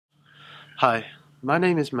Hi, my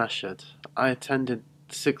name is Mashud. I attended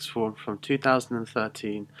sixth form from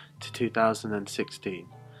 2013 to 2016.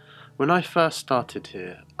 When I first started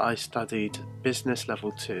here, I studied Business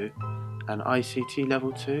Level 2 and ICT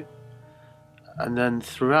Level 2. And then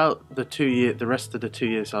throughout the rest of the 2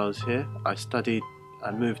 years I was here, I studied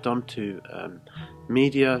and moved on to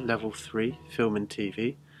Media Level 3, Film and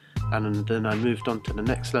TV. And then I moved on to the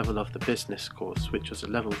next level of the business course, which was a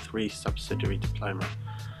Level 3 subsidiary diploma.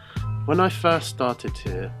 When I first started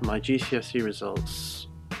here, my GCSE results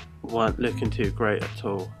weren't looking too great at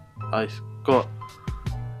all. I got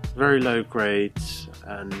very low grades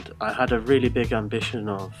and I had a really big ambition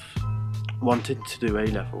of wanting to do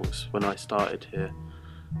A-levels when I started here.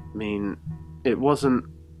 I mean, it wasn't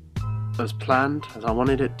as planned as I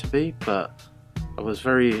wanted it to be, but I was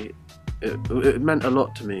it meant a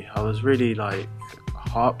lot to me. I was really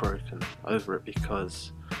heartbroken over it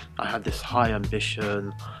because I had this high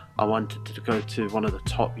ambition. I wanted to go to one of the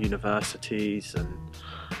top universities, and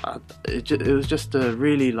it was just a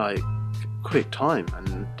really quick time,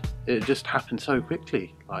 and it just happened so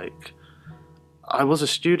quickly. I was a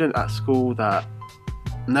student at school that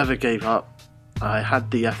never gave up. I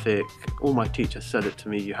had the ethic. All my teachers said it to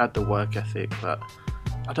me. You had the work ethic, but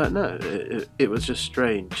I don't know. It was just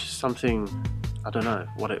strange. Something, I don't know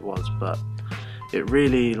what it was, but it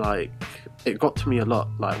really it got to me a lot.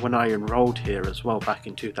 When I enrolled here as well back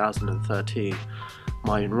in 2013,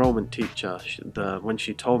 my enrollment teacher, when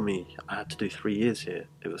she told me I had to do 3 years here,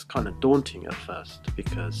 it was kind of daunting at first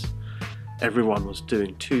because everyone was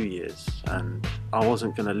doing 2 years and I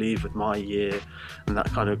wasn't going to leave with my year, and that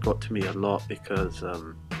kind of got to me a lot because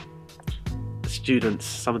some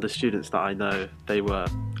of the students that I know, they were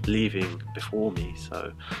leaving before me,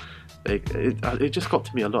 so it just got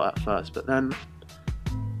to me a lot at first. But then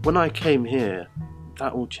when I came here,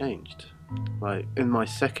 that all changed. In my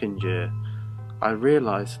second year, I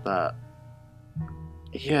realised that,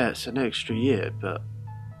 yeah, it's an extra year, but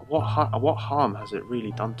what harm has it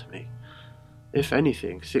really done to me? If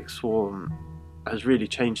anything, sixth form has really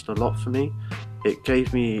changed a lot for me. It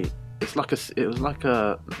gave me, it was like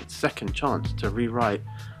a second chance to rewrite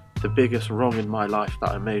the biggest wrong in my life that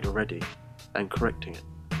I made already and correcting it.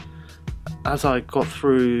 As I got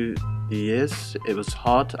through the years, it was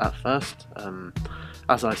hard at first.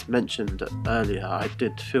 As I mentioned earlier, I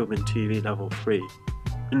did Film and TV Level 3.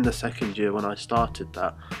 In the second year when I started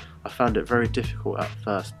that, I found it very difficult at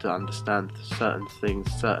first to understand certain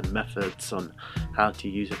things, certain methods on how to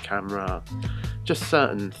use a camera, just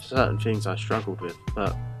certain things I struggled with.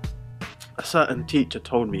 But a certain teacher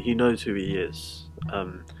told me he knows who he is.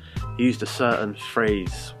 He used a certain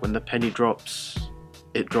phrase: when the penny drops,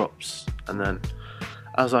 it drops. And then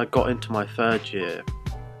as I got into my third year,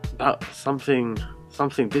 that something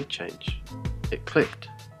did change. It clicked.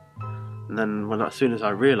 And then as soon as I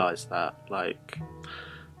realised that,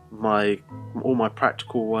 all my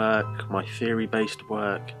practical work, my theory-based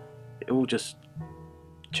work, it all just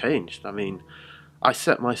changed. I mean, I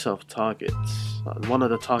set myself targets. One of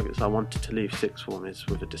the targets I wanted to leave sixth form is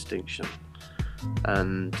with a distinction.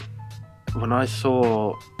 And when I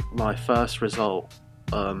saw my first result,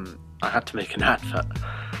 I had to make an advert.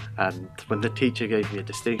 And when the teacher gave me a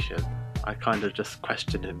distinction, I kind of just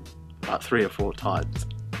questioned him about 3 or 4 times.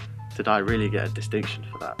 Did I really get a distinction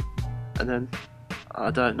for that? And then I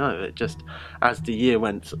don't know. It just, as the year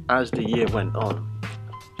went on,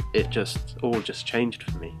 it all just changed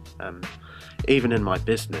for me. Even in my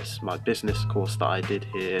business course that I did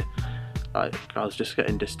here, I was just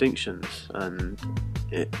getting distinctions, and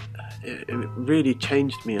it really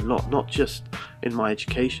changed me a lot. Not just in my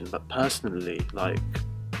education, but personally.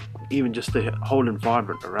 Even just the whole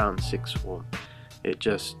environment around sixth form.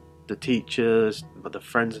 The teachers, the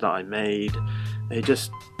friends that I made, it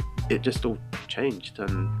just all changed.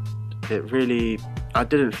 And I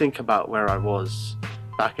didn't think about where I was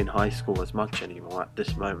back in high school as much anymore at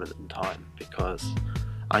this moment in time, because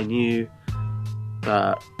I knew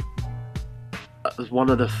that one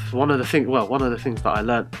of the things that I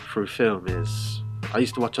learnt through film is, I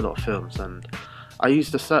used to watch a lot of films, and I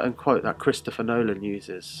used a certain quote that Christopher Nolan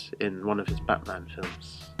uses in one of his Batman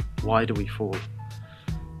films: "Why do we fall?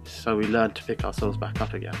 So we learn to pick ourselves back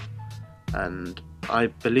up again." And I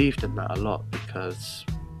believed in that a lot, because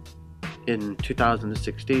in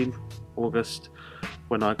 2016, August,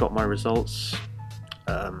 when I got my results,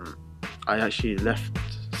 I actually left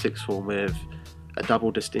sixth form with a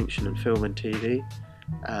double distinction in film and TV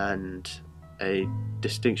and a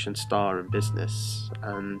distinction star in business,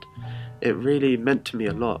 and it really meant to me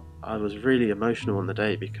a lot. I was really emotional on the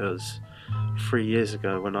day, because 3 years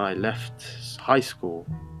ago when I left high school,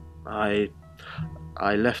 I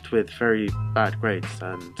I left with very bad grades,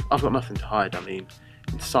 and I've got nothing to hide. I mean,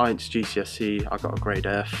 in science GCSE I got a grade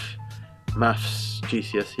F, maths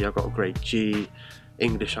GCSE I got a grade G,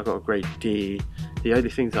 English I got a grade D. The only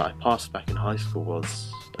things that I passed back in high school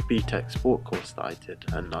was a BTEC sport course that I did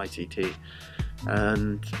and ICT.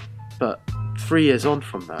 But 3 years on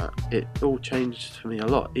from that, it all changed for me a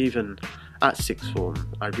lot. Even at sixth form,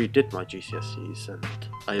 I redid my GCSEs and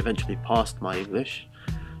I eventually passed my English.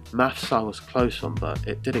 Maths I was close on, but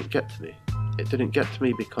it didn't get to me. It didn't get to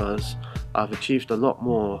me because I've achieved a lot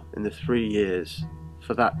more in the 3 years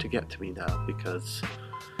for that to get to me now, because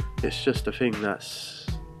it's just a thing that's,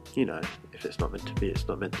 you know, if it's not meant to be, it's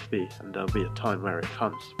not meant to be, and there'll be a time where it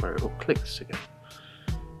comes, where it all clicks again.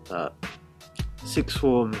 But sixth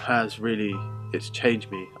form has really, it's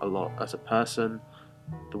changed me a lot as a person,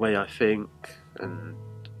 the way I think, and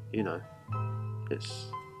you know,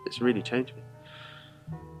 it's really changed me.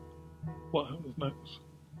 What happens next?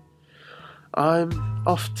 I'm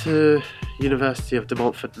off to University of De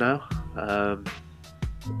Montfort now.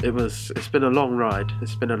 It's been a long ride.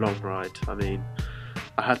 It's been a long ride. I mean,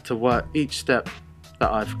 I had to work each step that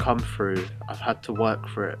I've come through. I've had to work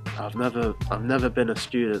for it. I've never been a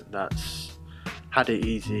student that's had it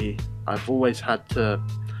easy. I've always had to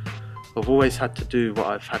do what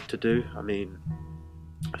I've had to do. I mean,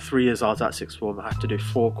 3 years I was at sixth form, I had to do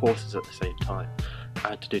 4 courses at the same time. I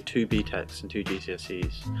had to do 2 BTECs and 2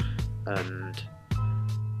 GCSEs, and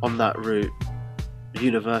on that route,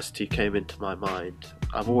 university came into my mind.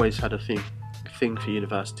 I've always had a thing for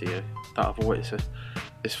university that I've always.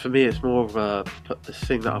 It's for me. It's more of a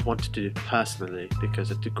thing that I've wanted to do personally, because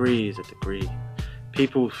a degree is a degree.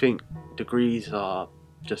 People think degrees are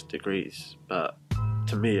just degrees, but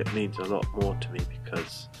to me it means a lot more to me,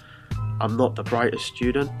 because I'm not the brightest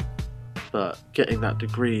student, but getting that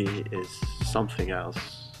degree is something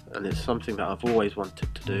else, and it's something that I've always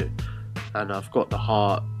wanted to do, and I've got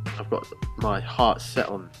my heart set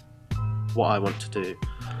on what I want to do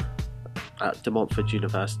at De Montfort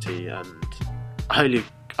University, and I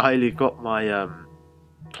only got my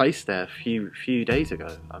place there a few days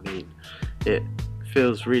ago. I mean, it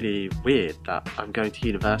feels really weird that I'm going to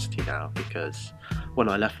university now, because when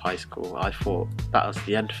I left high school I thought that was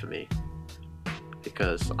the end for me,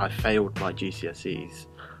 because I failed my GCSEs.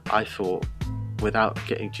 I thought without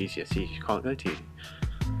getting GCSEs you can't go to uni.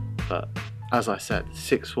 But as I said,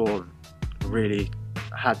 sixth form really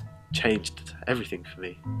had changed everything for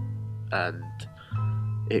me, and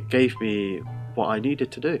it gave me what I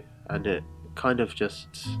needed to do, and it kind of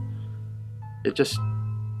just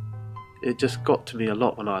got to me a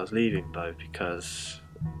lot when I was leaving though, because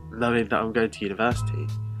knowing that I'm going to university,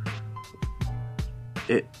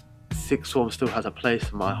 sixth form still has a place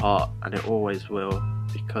in my heart, and it always will,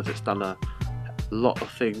 because it's done a lot of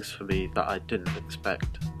things for me that I didn't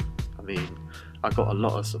expect. I mean, I got a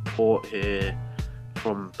lot of support here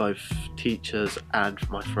from both teachers and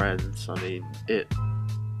from my friends. I mean, it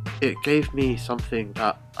gave me something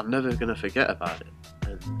that I'm never going to forget about it,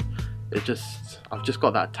 and I've just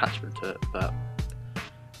got that attachment to it. But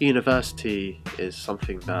university is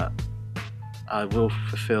something that I will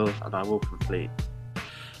fulfill and I will complete.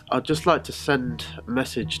 I'd just like to send a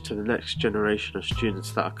message to the next generation of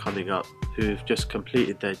students that are coming up, who've just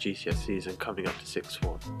completed their GCSEs and coming up to sixth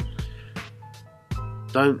form.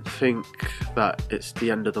 Don't think that it's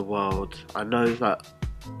the end of the world. I know that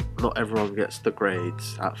not everyone gets the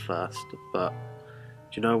grades at first, but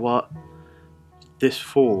do you know what? This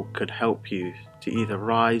fall could help you to either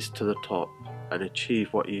rise to the top and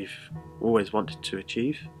achieve what you've always wanted to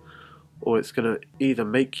achieve, or it's going to either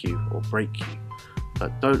make you or break you.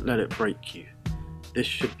 But don't let it break you. This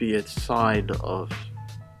should be a sign of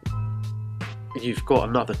you've got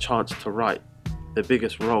another chance to right the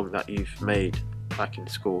biggest wrong that you've made back in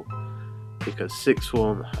school, because sixth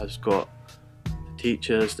form has got the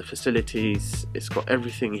teachers, the facilities, it's got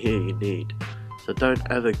everything here you need. So don't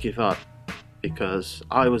ever give up, because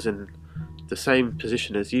I was in the same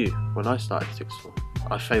position as you when I started sixth form.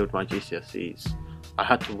 I failed my GCSEs. I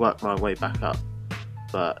had to work my way back up,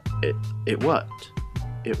 but it worked.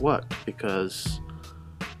 It worked because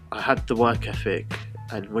I had the work ethic,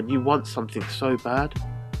 and when you want something so bad,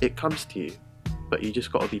 it comes to you, but you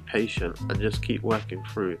just got to be patient and just keep working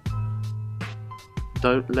through.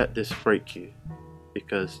 Don't let this break you,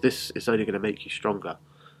 because this is only going to make you stronger,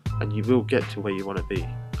 and you will get to where you want to be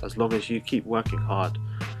as long as you keep working hard.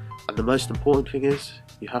 And the most important thing is,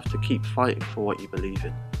 you have to keep fighting for what you believe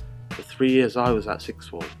in. The 3 years I was at sixth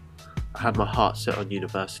form, I had my heart set on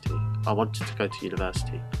university. I wanted to go to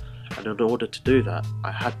university, and in order to do that,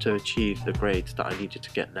 I had to achieve the grades that I needed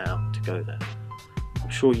to get now to go there.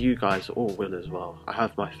 sure you guys all will as well. I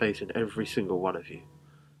have my faith in every single one of you,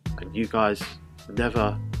 and you guys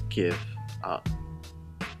never give up.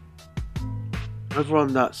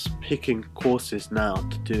 Everyone that's picking courses now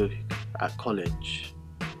to do at college,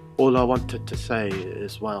 all I wanted to say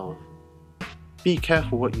is, well, be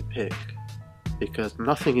careful what you pick, because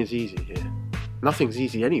nothing is easy here. Nothing's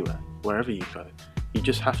easy anywhere, wherever you go. You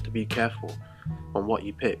just have to be careful on what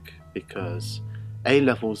you pick, because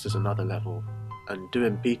A-levels is another level, and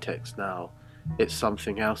doing BTECs now, it's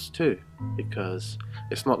something else too, because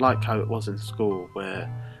it's not like how it was in school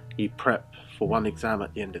where you prep for one exam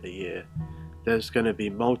at the end of the year. There's going to be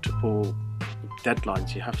multiple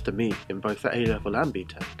deadlines you have to meet in both the A-level and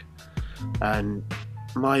BTEC. And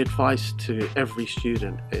my advice to every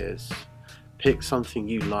student is pick something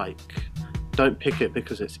you like. Don't pick it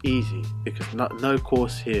because it's easy, because no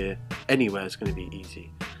course here anywhere is going to be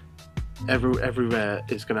easy. Everywhere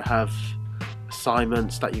is going to have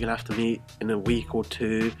assignments that you're going to have to meet in a week or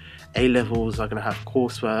two. A-levels are going to have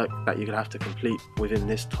coursework that you're going to have to complete within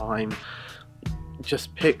this time.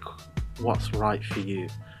 Just pick what's right for you,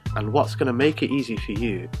 and what's going to make it easy for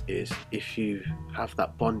you is if you have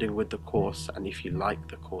that bonding with the course and if you like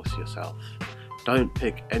the course yourself. Don't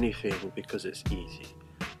pick anything because it's easy,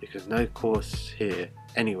 because no course here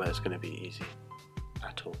anywhere is going to be easy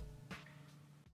at all.